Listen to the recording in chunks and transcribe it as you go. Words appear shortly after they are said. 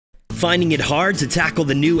Finding it hard to tackle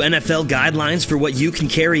the new NFL guidelines for what you can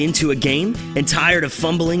carry into a game? And tired of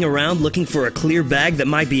fumbling around looking for a clear bag that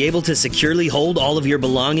might be able to securely hold all of your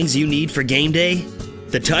belongings you need for game day?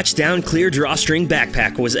 The Touchdown Clear Drawstring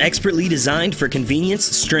Backpack was expertly designed for convenience,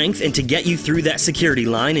 strength, and to get you through that security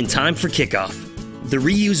line in time for kickoff. The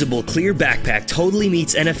reusable clear backpack totally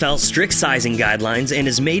meets NFL's strict sizing guidelines and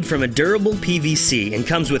is made from a durable PVC and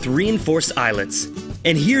comes with reinforced eyelets.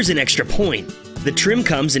 And here's an extra point. The trim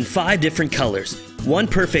comes in 5 different colors, one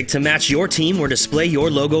perfect to match your team or display your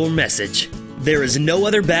logo or message. There is no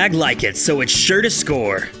other bag like it, so it's sure to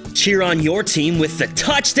score. Cheer on your team with the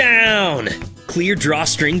Touchdown Clear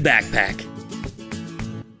Drawstring Backpack.